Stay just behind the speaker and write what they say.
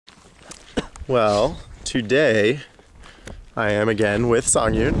Well, today I am again with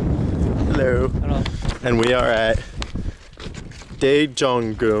Songyun. Hello. Hello. And we are at Dae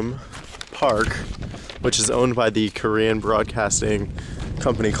Jeong Geum Park, which is owned by the Korean broadcasting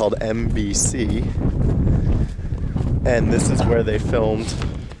company called MBC. And this is where they filmed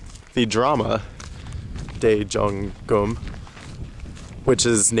the drama Dae Jeong Geum, which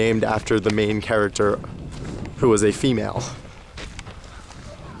is named after the main character, who was a female.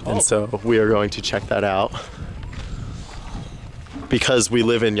 And so we are going to check that out. Because we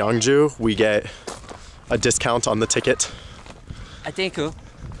live in Yangju, we get a discount on the ticket. I think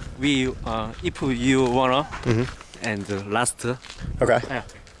we if you wanna and last Okay.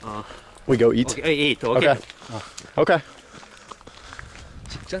 We go eat. okay, eat. Okay. Okay. Okay.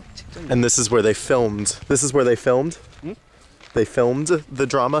 직전? And this is where they filmed. This is where they filmed. They filmed the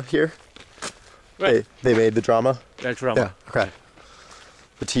drama here. Right. They made the drama. That drama. Yeah. Okay.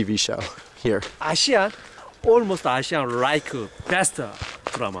 The TV show here. Asian, almost Asian like best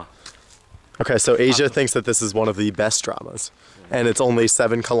drama. Okay, so Asia thinks that this is one of the best dramas, and it's only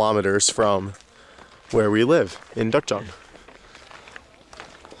 7 kilometers from where we live in Daejeong.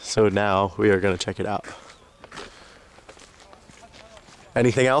 So now we are gonna check it out.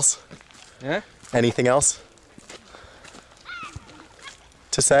 Anything else? Yeah. Anything else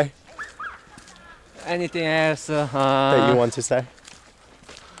to say Anything else? that you want to say?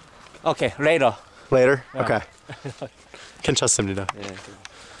 Okay, later. Later? Yeah. Okay. 괜찮습니다. Yeah.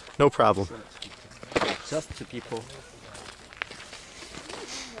 No problem. Just people.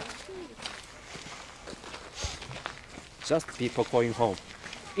 Just people going home.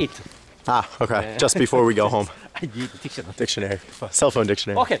 Eat. Ah, okay. Yeah. Just before we go home. I need dictionary. Dictionary. Cell phone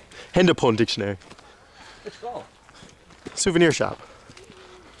dictionary. Okay, 핸드폰 dictionary. let's go. Souvenir shop.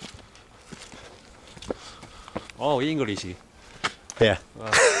 Oh, English. Yeah.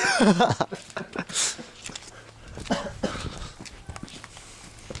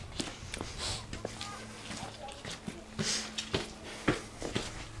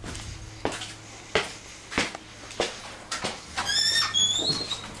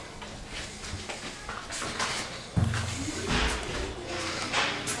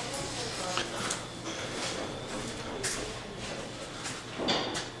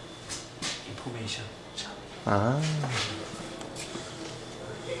 Information. Ah.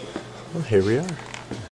 Well, here we are.